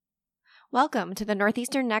Welcome to the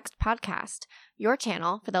Northeastern Next podcast, your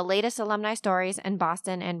channel for the latest alumni stories in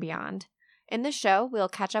Boston and beyond. In this show, we'll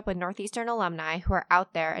catch up with Northeastern alumni who are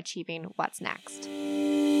out there achieving what's next.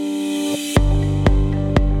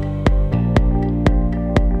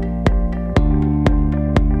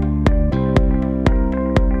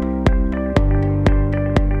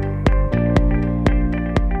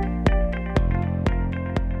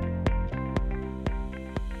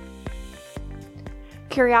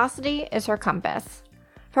 Curiosity is her compass.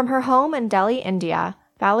 From her home in Delhi, India,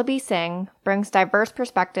 Vallabhi Singh brings diverse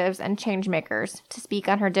perspectives and changemakers to speak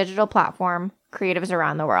on her digital platform, Creatives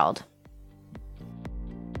Around the World.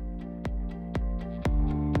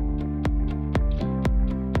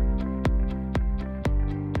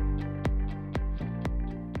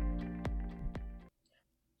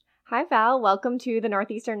 Hi, Val. Welcome to the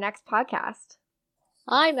Northeastern Next podcast.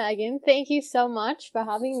 Hi, Megan. Thank you so much for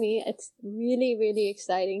having me. It's really, really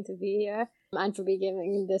exciting to be here and for me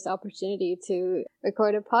giving this opportunity to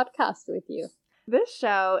record a podcast with you. This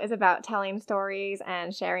show is about telling stories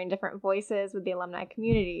and sharing different voices with the alumni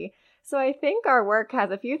community. So I think our work has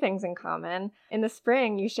a few things in common. In the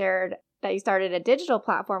spring, you shared that you started a digital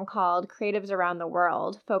platform called Creatives Around the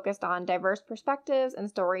World, focused on diverse perspectives and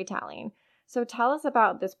storytelling. So tell us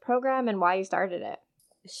about this program and why you started it.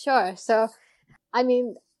 Sure. I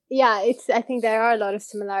think there are a lot of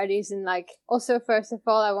similarities and also, first of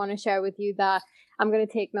all, I want to share with you that I'm going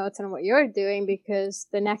to take notes on what you're doing because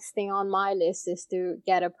the next thing on my list is to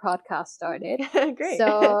get a podcast started. Great.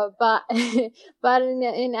 But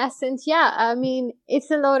in essence,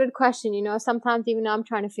 it's a loaded question, sometimes even I'm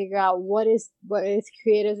trying to figure out what is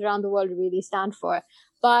Creatives Around the World really stand for.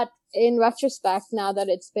 But in retrospect, now that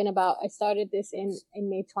I started this in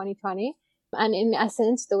May 2020. And in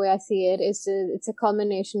essence, the way I see it is it's a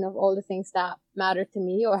culmination of all the things that matter to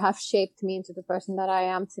me or have shaped me into the person that I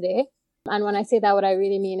am today. And when I say that, what I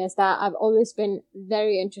really mean is that I've always been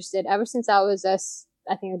very interested ever since I was a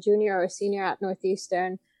junior or a senior at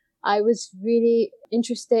Northeastern. I was really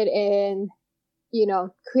interested in,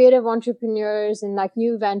 creative entrepreneurs and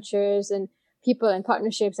new ventures and people and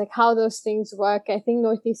partnerships, how those things work. I think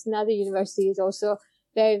Northeastern as a university is also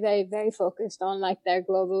very, very, very focused on their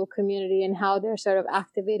global community and how they're sort of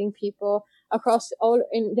activating people across all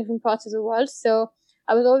in different parts of the world. So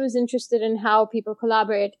I was always interested in how people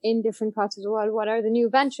collaborate in different parts of the world. What are the new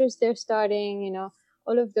ventures they're starting,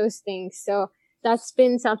 all of those things. So that's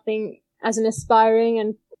been something as an aspiring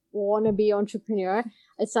and wannabe entrepreneur.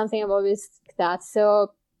 It's something I've always looked at.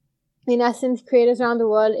 So in essence, Creatives Around the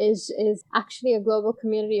World is actually a global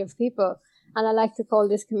community of people. And I like to call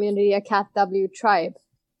this community a CATW tribe.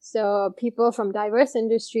 So people from diverse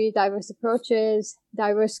industries, diverse approaches,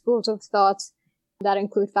 diverse schools of thoughts that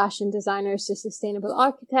include fashion designers to sustainable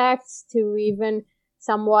architects to even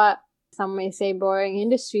somewhat, some may say, boring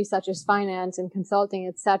industries such as finance and consulting,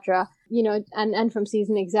 etc. And from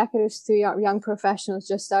seasoned executives to young professionals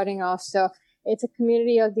just starting off. So it's a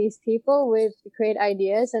community of these people with great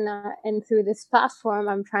ideas. And through this platform,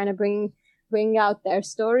 I'm trying to bring out their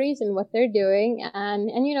stories and what they're doing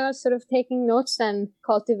and sort of taking notes and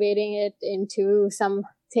cultivating it into some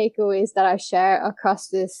takeaways that I share across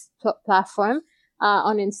this platform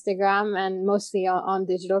on Instagram and mostly on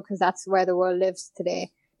digital because that's where the world lives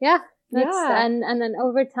today. And then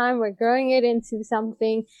over time we're growing it into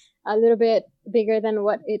something a little bit bigger than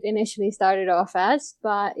what it initially started off as.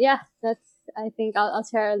 But I think I'll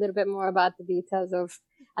share a little bit more about the details of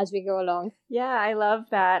as we go along. Yeah, I love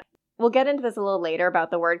that. We'll get into this a little later about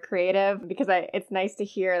the word creative because it's nice to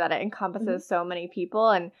hear that it encompasses so many people.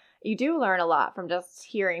 And you do learn a lot from just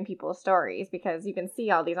hearing people's stories because you can see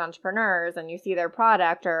all these entrepreneurs and you see their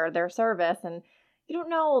product or their service and you don't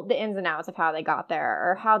know the ins and outs of how they got there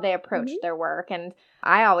or how they approached their work. And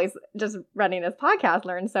I always, just running this podcast,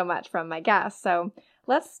 learn so much from my guests. So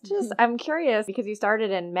let's just, I'm curious because you started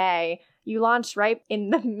in May. You launched right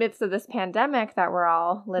in the midst of this pandemic that we're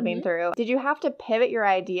all living through. Did you have to pivot your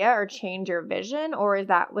idea or change your vision, or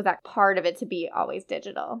was that part of it to be always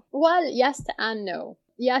digital? Well, yes and no.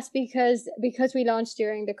 Yes, because we launched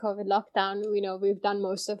during the COVID lockdown, we've done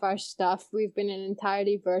most of our stuff. We've been an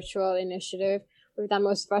entirely virtual initiative. We've done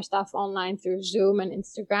most of our stuff online through Zoom and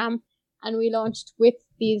Instagram. And we launched with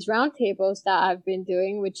these roundtables that I've been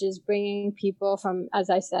doing, which is bringing people from,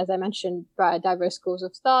 as I mentioned, diverse schools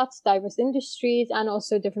of thought, diverse industries, and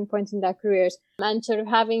also different points in their careers, and sort of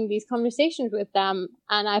having these conversations with them.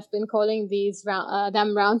 And I've been calling these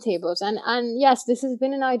them roundtables. And yes, this has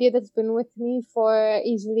been an idea that's been with me for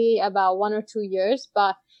easily about 1 or 2 years,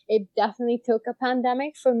 but it definitely took a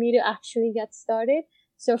pandemic for me to actually get started.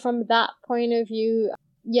 So from that point of view,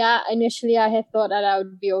 yeah, initially I had thought that I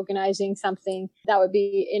would be organizing something that would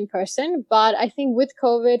be in person. But I think with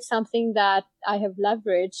COVID, something that I have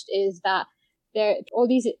leveraged is that there all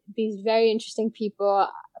these very interesting people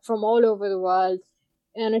from all over the world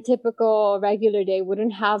on a typical regular day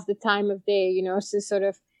wouldn't have the time of day, so sort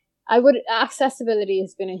of accessibility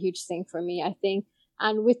has been a huge thing for me, I think.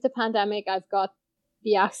 And with the pandemic, I've got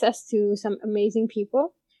the access to some amazing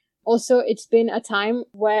people. Also, it's been a time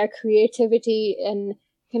where creativity and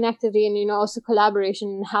connectivity and, also collaboration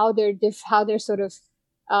and how they're sort of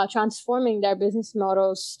transforming their business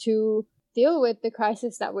models to deal with the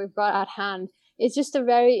crisis that we've got at hand. It's just a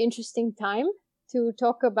very interesting time to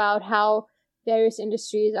talk about how various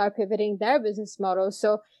industries are pivoting their business models.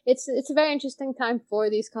 So it's a very interesting time for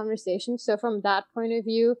these conversations. So from that point of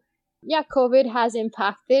view, yeah, COVID has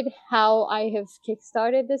impacted how I have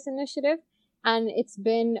kickstarted this initiative, and it's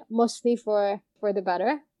been mostly for the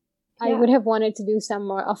better. Yeah. I would have wanted to do some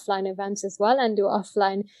more offline events as well and do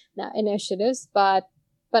offline initiatives, but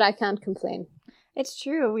I can't complain. It's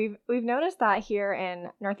true. We've noticed that here in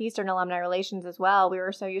Northeastern Alumni Relations as well. We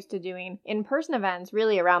were so used to doing in-person events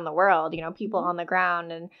really around the world, people on the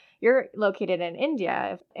ground. And you're located in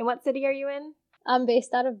India. In what city are you in? I'm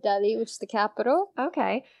based out of Delhi, which is the capital.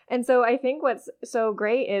 Okay. And so I think what's so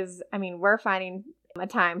great is, we're finding a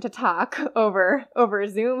time to talk over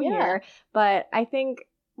Zoom here. But I think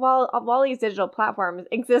while these digital platforms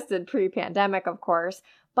existed pre-pandemic, of course,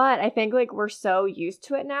 but I think we're so used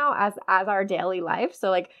to it now as our daily life.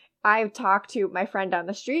 So I've talked to my friend down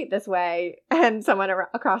the street this way and someone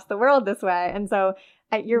across the world this way. And so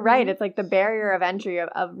you're right. It's the barrier of entry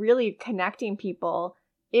of really connecting people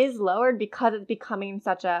is lowered because it's becoming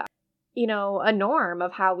such a norm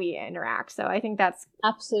of how we interact. So I think that's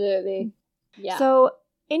absolutely. Yeah. So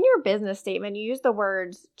in your business statement, you use the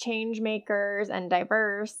words change makers and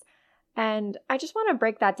diverse. And I just want to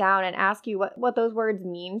break that down and ask you what those words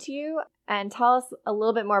mean to you and tell us a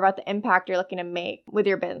little bit more about the impact you're looking to make with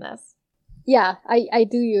your business. Yeah, I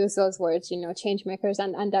do use those words, change makers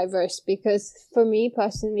and diverse, because for me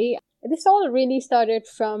personally, this all really started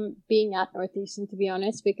from being at Northeastern, to be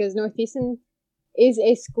honest, because Northeastern is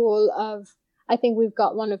a school of, I think we've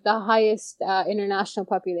got one of the highest international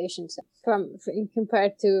populations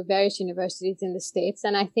compared to various universities in the States.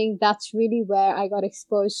 And I think that's really where I got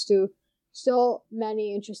exposed to so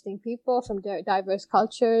many interesting people from diverse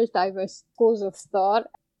cultures, diverse schools of thought.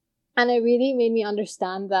 And it really made me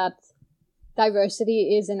understand that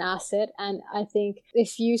diversity is an asset. And I think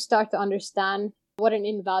if you start to understand what an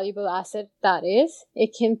invaluable asset that is,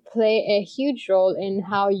 it can play a huge role in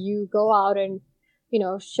how you go out and,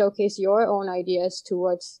 showcase your own ideas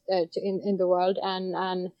towards in the world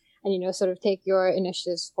and sort of take your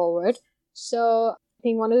initiatives forward. So I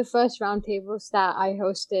think one of the first roundtables that I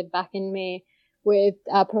hosted back in May with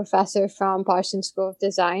a professor from Parsons School of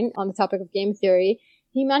Design on the topic of game theory,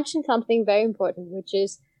 he mentioned something very important, which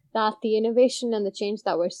is that the innovation and the change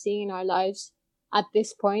that we're seeing in our lives at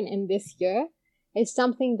this point in this year is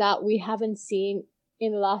something that we haven't seen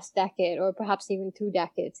in the last decade or perhaps even 2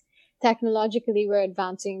 decades. Technologically, we're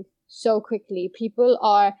advancing so quickly. People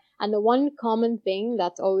are, and the one common thing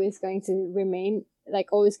that's always going to remain,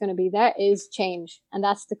 always going to be there, is change. And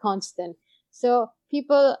that's the constant. So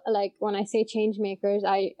people, when I say change makers,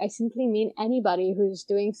 I simply mean anybody who's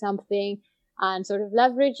doing something and sort of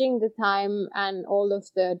leveraging the time and all of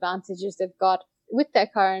the advantages they've got with their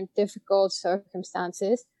current difficult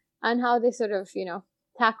circumstances, and how they sort of,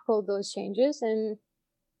 tackle those changes and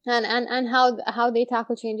how they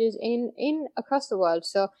tackle changes in across the world.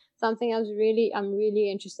 So something I'm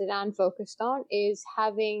really interested and focused on is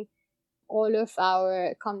having all of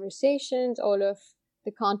our conversations, all of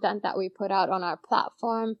the content that we put out on our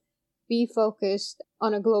platform be focused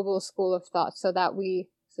on a global school of thought, so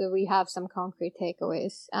we have some concrete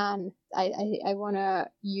takeaways. And I want to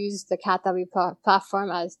use the CatW platform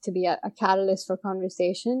as to be a catalyst for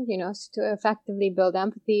conversation, to effectively build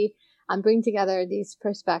empathy and bring together these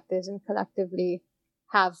perspectives and collectively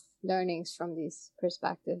have learnings from these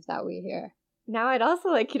perspectives that we hear. Now, I'd also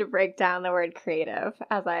like you to break down the word creative,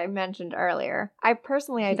 as I mentioned earlier. I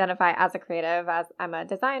personally identify as a creative, as I'm a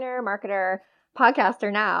designer, marketer,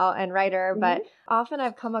 podcaster now, and writer, but often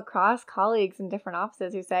I've come across colleagues in different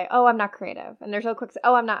offices who say, "Oh, I'm not creative," and they're so quick to say,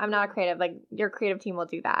 "Oh, I'm not a creative." Your creative team will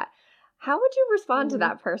do that. How would you respond to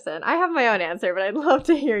that person? I have my own answer, but I'd love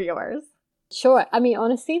to hear yours. Sure.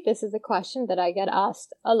 Honestly, this is a question that I get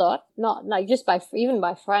asked a lot, not just even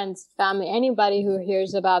by friends, family, anybody who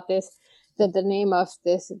hears about this. The name of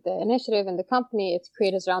the initiative and the company, it's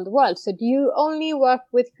Creatives Around the World. So do you only work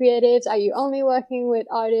with creatives? Are you only working with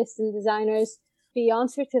artists and designers? The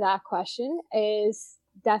answer to that question is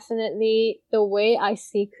definitely the way I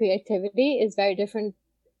see creativity is very different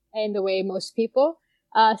in the way most people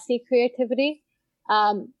see creativity.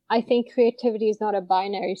 I think creativity is not a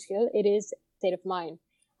binary skill. It is a state of mind.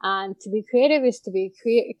 And to be creative is to be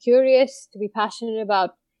curious, to be passionate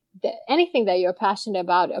about anything that you're passionate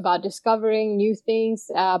about discovering new things,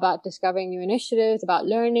 about discovering new initiatives, about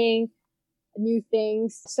learning new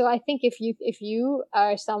things. So I think if you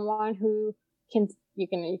are someone who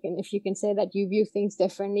if you can say that you view things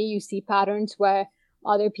differently, you see patterns where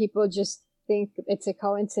other people just think it's a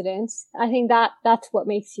coincidence. I think that's what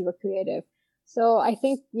makes you a creative. So I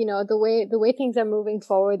think, the way things are moving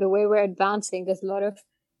forward, the way we're advancing, there's a lot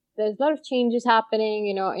of changes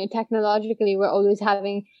happening, and technologically we're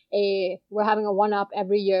having a one up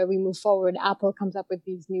every year we move forward. Apple comes up with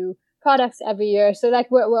these new products every year. So like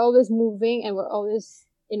we're always moving and we're always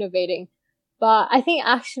innovating. But I think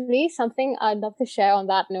actually something I'd love to share on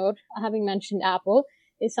that note, having mentioned Apple,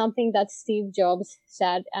 is something that Steve Jobs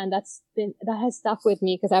said, and that has stuck with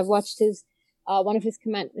me because I've watched one of his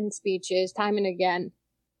commencement speeches time and again.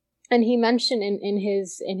 And he mentioned in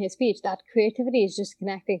his speech that creativity is just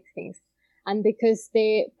connecting things. And because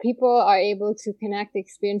people are able to connect the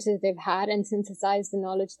experiences they've had and synthesize the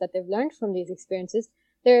knowledge that they've learned from these experiences,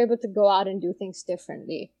 they're able to go out and do things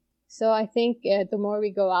differently. So I think the more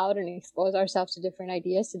we go out and expose ourselves to different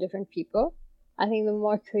ideas, to different people, I think the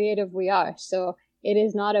more creative we are. So it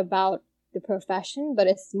is not about the profession, but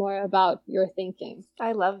it's more about your thinking.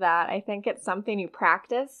 I love that. I think it's something you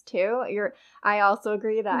practice too. I also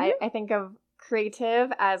agree that I think of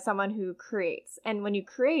creative as someone who creates. And when you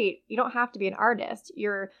create, you don't have to be an artist.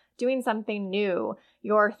 You're doing something new.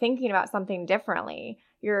 You're thinking about something differently.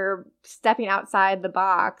 You're stepping outside the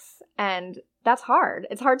box, and that's hard.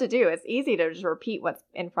 It's hard to do. It's easy to just repeat what's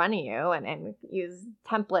in front of you and use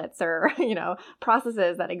templates or,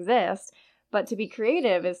 processes that exist. But to be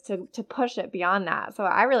creative is to push it beyond that. So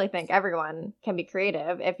I really think everyone can be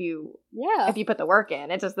creative if you put the work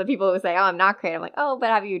in. It's just the people who say, "Oh, I'm not creative." I'm like, "Oh, but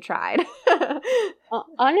have you tried?"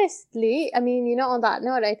 Honestly, I mean, on that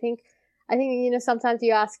note, I think sometimes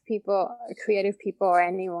you ask people, creative people or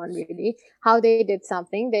anyone really, how they did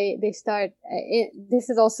something. They start. This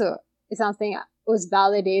is also something that was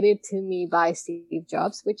validated to me by Steve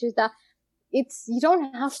Jobs, which is that you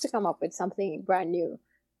don't have to come up with something brand new.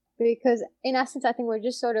 Because in essence, I think we're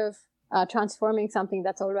just sort of transforming something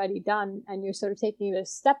that's already done, and you're sort of taking it a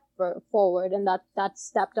step forward, and that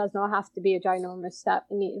step does not have to be a ginormous step.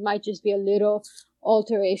 It might just be a little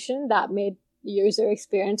alteration that made the user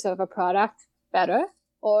experience of a product better,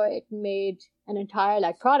 or it made an entire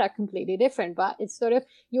product completely different. But it's sort of,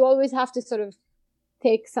 you always have to sort of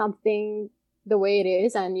take something the way it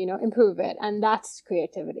is and, improve it. And that's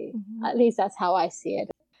creativity. Mm-hmm. At least that's how I see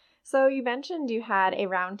it. So you mentioned you had a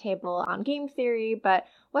roundtable on game theory, but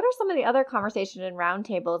what are some of the other conversations and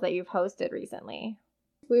roundtables that you've hosted recently?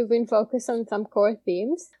 We've been focused on some core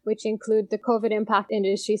themes, which include the COVID impact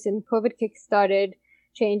industries, and COVID kickstarted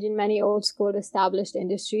change in many old school established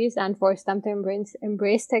industries and forced them to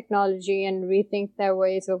embrace technology and rethink their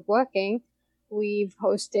ways of working. We've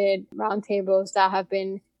hosted roundtables that have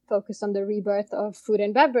been focused on the rebirth of food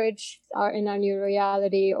and beverage in our new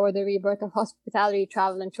reality, or the rebirth of hospitality,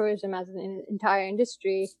 travel, and tourism as an entire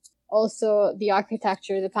industry. Also, the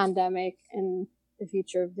architecture, the pandemic, and the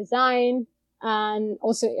future of design. And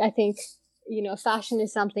also, I think, fashion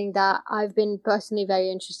is something that I've been personally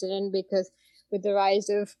very interested in, because with the rise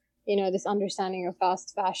of, this understanding of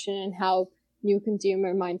fast fashion and how new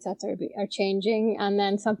consumer mindsets are changing. And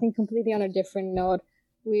then something completely on a different note,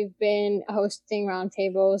 we've been hosting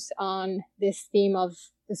roundtables on this theme of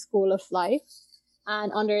the school of life.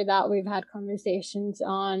 And under that, we've had conversations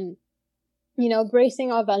on,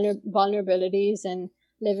 bracing our vulnerabilities and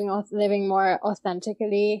living more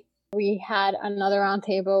authentically. We had another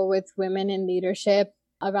roundtable with women in leadership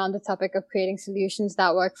around the topic of creating solutions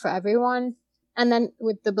that work for everyone. And then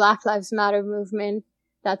with the Black Lives Matter movement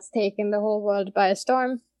that's taken the whole world by a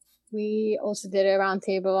storm, we also did a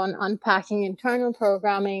roundtable on unpacking internal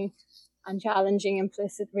programming and challenging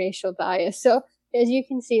implicit racial bias. So as you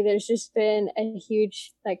can see, there's just been a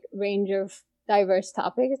huge range of diverse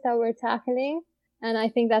topics that we're tackling. And I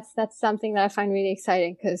think that's something that I find really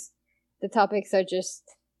exciting, because the topics are just,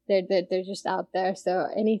 they're just out there. So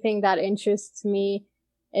anything that interests me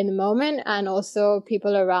in the moment, and also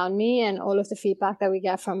people around me, and all of the feedback that we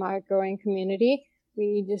get from our growing community,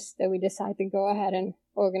 we decide to go ahead and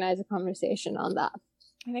organize a conversation on that.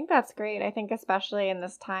 I think that's great. I think especially in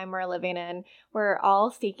this time we're living in, we're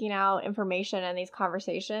all seeking out information in these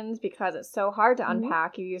conversations because it's so hard to Hmm.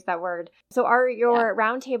 unpack. You use that word. So are Yeah. your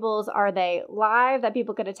roundtables, are they live that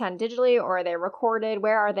people could attend digitally, or are they recorded?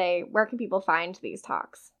 Where are they? Where can people find these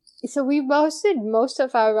talks? So we hosted most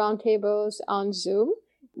of our roundtables on Zoom,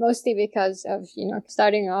 mostly because of,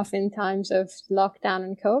 starting off in times of lockdown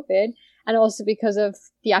and COVID, and also because of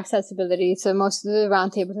the accessibility. So most of the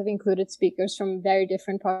roundtables have included speakers from very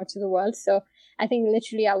different parts of the world. So I think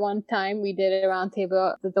literally at one time we did a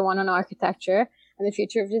roundtable, the one on architecture and the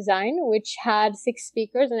future of design, which had 6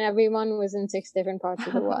 speakers and everyone was in 6 different parts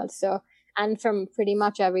of the world. So, and from pretty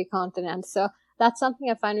much every continent. So that's something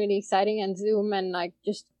I find really exciting, and Zoom and like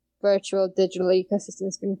just virtual digital ecosystem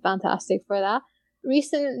has been fantastic for that.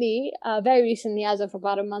 Recently, very recently, as of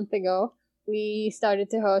about a month ago, we started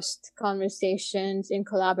to host conversations in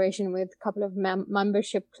collaboration with a couple of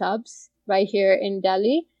membership clubs right here in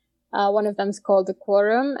Delhi. One of them is called The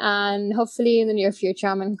Quorum, and hopefully in the near future,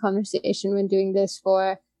 I'm in conversation with doing this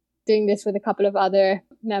with a couple of other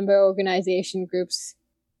member organization groups.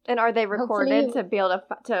 And are they recorded Hopefully, to be able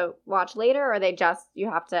to watch later, or are they just you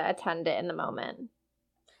have to attend it in the moment?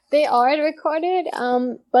 they are recorded,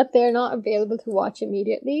 but they're not available to watch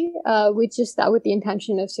immediately. We just that with the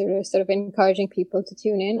intention of sort of encouraging people to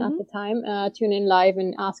tune in at the time, tune in live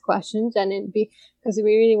and ask questions, and it be because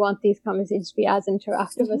we really want these conversations to be as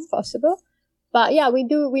interactive as possible. But yeah, we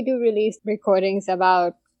do release recordings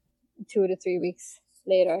about 2 to 3 weeks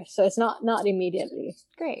later, so it's not immediately.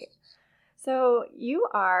 Great. So you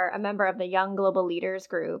are a member of the Young Global Leaders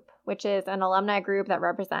Group, which is an alumni group that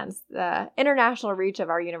represents the international reach of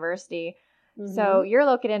our university. Mm-hmm. So you're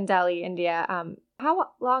located in Delhi, India. How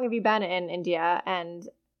long have you been in India? And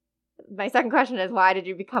my second question is, why did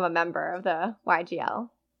you become a member of the YGL?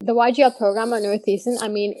 The YGL program at Northeastern, I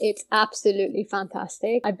mean, it's absolutely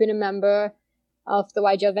fantastic. I've been a member of the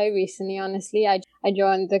YGL very recently, honestly. I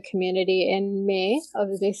joined the community in May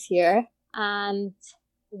of this year. And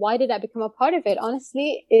why did I become a part of it?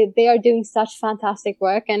 Honestly, they are doing such fantastic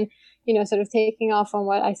work, and, sort of taking off on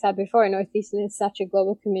what I said before, Northeastern is such a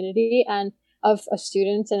global community and of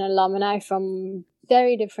students and alumni from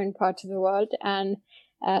very different parts of the world. And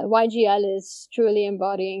YGL is truly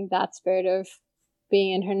embodying that spirit of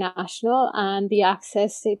being international, and the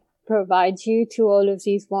access it provides you to all of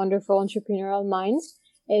these wonderful entrepreneurial minds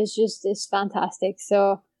is fantastic.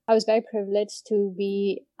 So I was very privileged to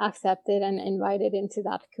be accepted and invited into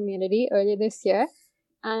that community earlier this year.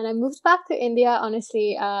 And I moved back to India,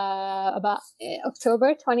 honestly, about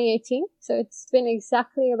October 2018. So it's been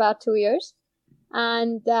exactly about 2 years.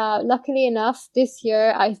 And luckily enough, this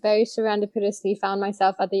year, I very serendipitously found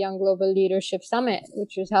myself at the Young Global Leadership Summit,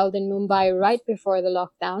 which was held in Mumbai right before the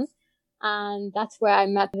lockdown. And that's where I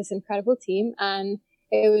met this incredible team. And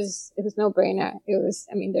it was no brainer.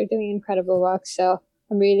 They're doing incredible work. So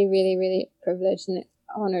I'm really, really, really privileged and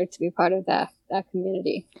honored to be part of that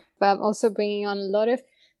community. But I'm also bringing on a lot of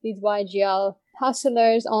these YGL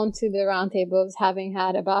hustlers onto the roundtables, having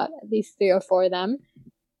had about at least 3 or 4 of them.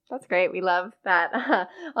 That's great. We love that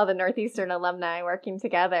all the Northeastern alumni working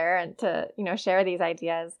together and to, share these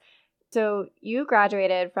ideas. So you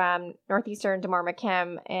graduated from Northeastern DeMar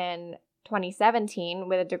McKim in 2017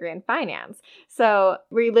 with a degree in finance. So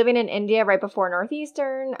were you living in India right before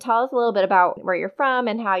Northeastern? Tell us a little bit about where you're from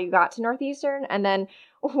and how you got to Northeastern, and then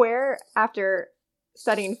where, after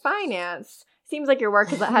studying finance, seems like your work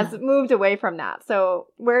has moved away from that. So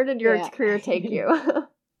where did your career take you?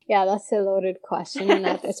 Yeah, that's a loaded question, and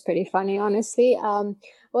that's pretty funny, honestly.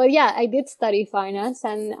 Well, yeah, I did study finance,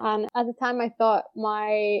 and at the time I thought my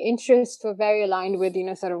interests were very aligned with,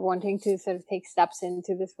 sort of wanting to sort of take steps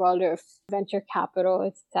into this world of venture capital,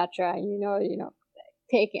 etc.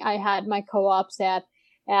 I had my co-ops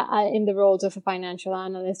in the roles of a financial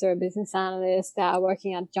analyst or a business analyst,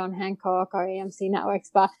 working at John Hancock or AMC Networks,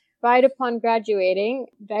 but right upon graduating,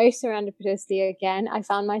 very serendipitously again, I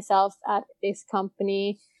found myself at this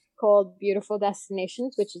company called Beautiful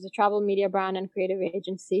Destinations, which is a travel media brand and creative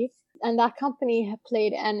agency. And that company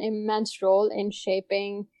played an immense role in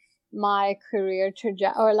shaping my career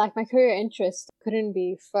my career interest couldn't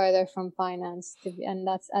be further from finance. And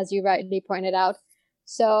that's, as you rightly pointed out.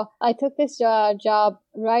 So I took this job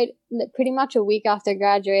pretty much a week after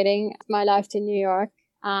graduating my life to New York.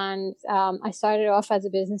 And I started off as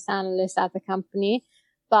a business analyst at the company.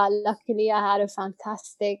 But luckily, I had a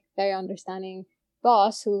fantastic, very understanding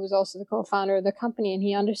boss who was also the co-founder of the company. And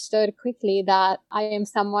he understood quickly that I am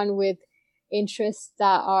someone with interests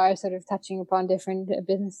that are sort of touching upon different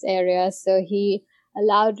business areas. So he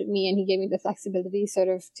allowed me, and he gave me the flexibility sort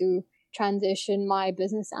of to transition my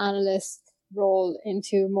business analyst role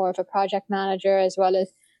into more of a project manager as well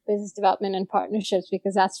as business development and partnerships,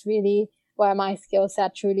 because that's really where my skill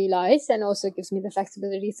set truly lies, and also gives me the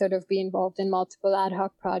flexibility to sort of be involved in multiple ad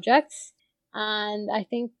hoc projects. And I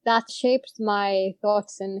think that shaped my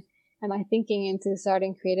thoughts and my thinking into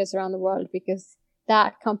starting Creatives Around the World, because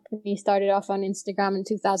that company started off on Instagram in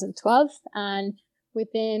 2012, and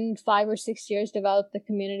within 5 or 6 years developed a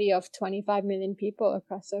community of 25 million people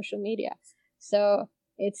across social media. So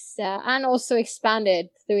it's and also expanded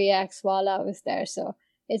 3x while I was there. So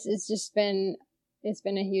it's just been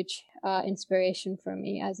a huge inspiration for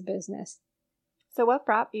me as a business. So what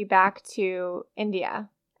brought you back to India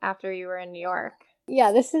after you were in New York?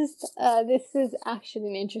 Yeah, this is actually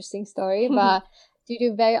an interesting story, but due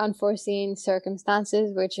to very unforeseen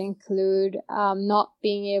circumstances, which include not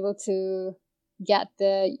being able to get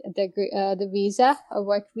the visa, a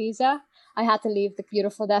work visa, I had to leave the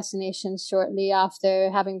beautiful destination shortly after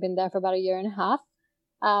having been there for about 1.5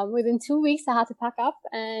 years. Within 2 weeks, I had to pack up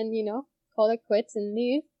and call it quits and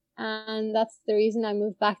leave. And that's the reason I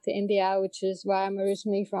moved back to India, which is where I'm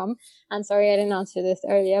originally from. And sorry, I didn't answer this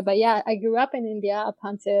earlier, but yeah, I grew up in India up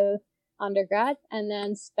until undergrad, and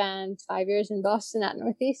then spent 5 years in Boston at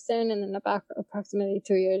Northeastern, and then about approximately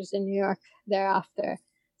 2 years in New York thereafter.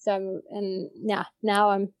 So, now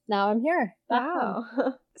I'm here. Wow.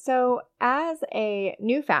 So as a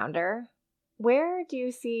new founder, where do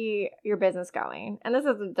you see your business going? And this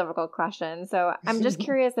is a difficult question. So I'm just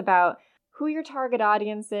curious about who your target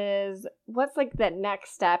audience is. What's like the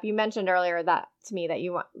next step? You mentioned earlier that to me that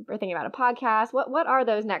you were thinking about a podcast. What are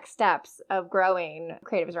those next steps of growing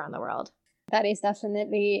Creatives Around the World? That is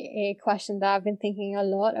definitely a question that I've been thinking a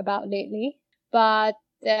lot about lately. But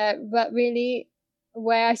really,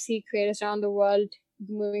 where I see Creatives Around the World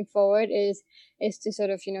moving forward is to sort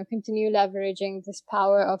of continue leveraging this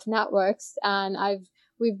power of networks. And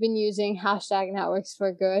we've been using #networks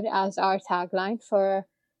for good as our tagline for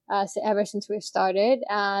ever since we've started.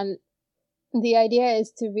 And the idea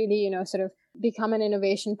is to really, sort of become an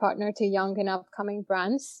innovation partner to young and upcoming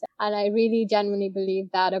brands. And I really genuinely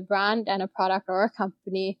believe that a brand and a product or a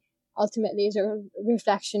company ultimately is a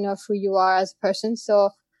reflection of who you are as a person. So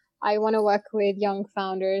I want to work with young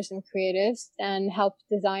founders and creatives and help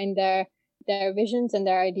design their visions and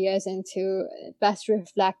their ideas into best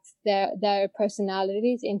reflect their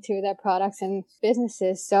personalities into their products and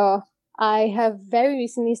businesses. So I have very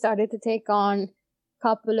recently started to take on a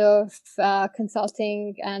couple of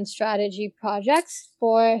consulting and strategy projects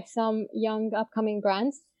for some young upcoming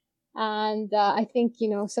brands. And I think,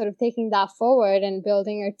 sort of taking that forward and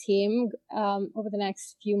building our team over the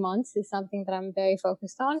next few months is something that I'm very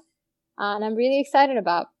focused on and I'm really excited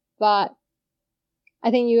about. But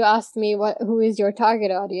I think you asked me who is your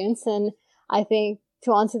target audience, and I think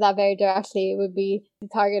to answer that very directly, it would be the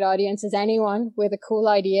target audience is anyone with a cool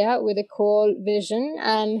idea, with a cool vision,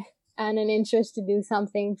 and an interest to do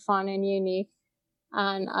something fun and unique.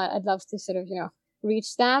 And I'd love to sort of,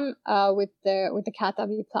 reach them with the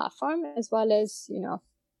CatW platform, as well as,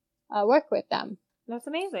 work with them. That's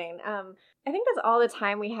amazing. I think that's all the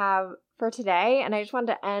time we have for today. And I just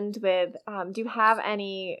wanted to end with, do you have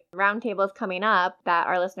any roundtables coming up that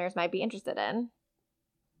our listeners might be interested in?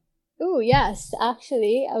 Oh, yes.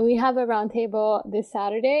 Actually, we have a roundtable this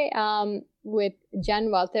Saturday with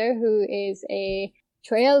Jen Walter, who is a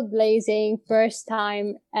trailblazing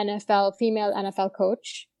first-time female NFL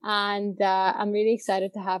coach. And I'm really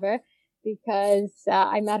excited to have her because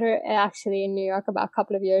I met her actually in New York about a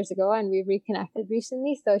couple of years ago, and we've reconnected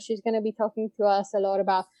recently. So she's going to be talking to us a lot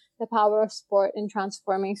about the power of sport in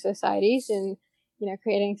transforming societies and,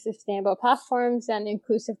 creating sustainable platforms and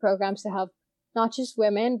inclusive programs to help not just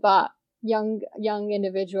women, but young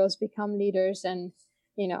individuals become leaders and,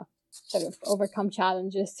 sort of overcome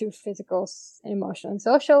challenges through physical, emotional, and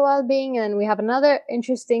social well-being. And we have another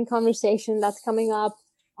interesting conversation that's coming up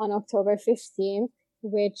on October 15th,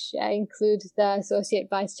 which includes the Associate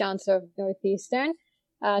Vice Chancellor of Northeastern,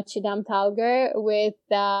 Chidam Talgar, with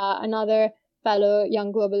another fellow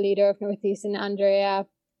young global leader of Northeastern, Andrea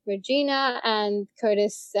Regina, and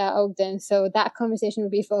Curtis Ogden. So that conversation will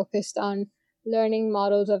be focused on learning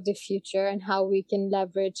models of the future and how we can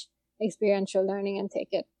leverage experiential learning and take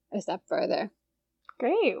it a step further.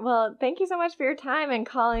 Great. Well, thank you so much for your time and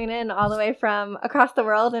calling in all the way from across the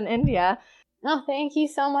world in India. Oh, thank you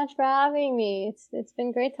so much for having me. It's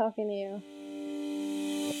been great talking to you.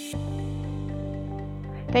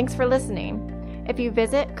 Thanks for listening. If you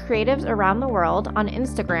visit Creatives Around the World on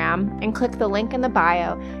Instagram and click the link in the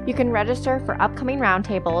bio, you can register for upcoming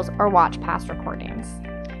roundtables or watch past recordings.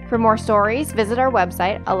 For more stories, visit our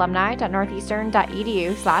website,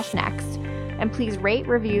 alumni.northeastern.edu/next. and please rate,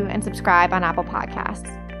 review, and subscribe on Apple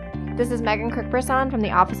Podcasts. This is Megan Kirkperson from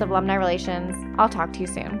the Office of Alumni Relations. I'll talk to you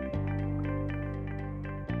soon.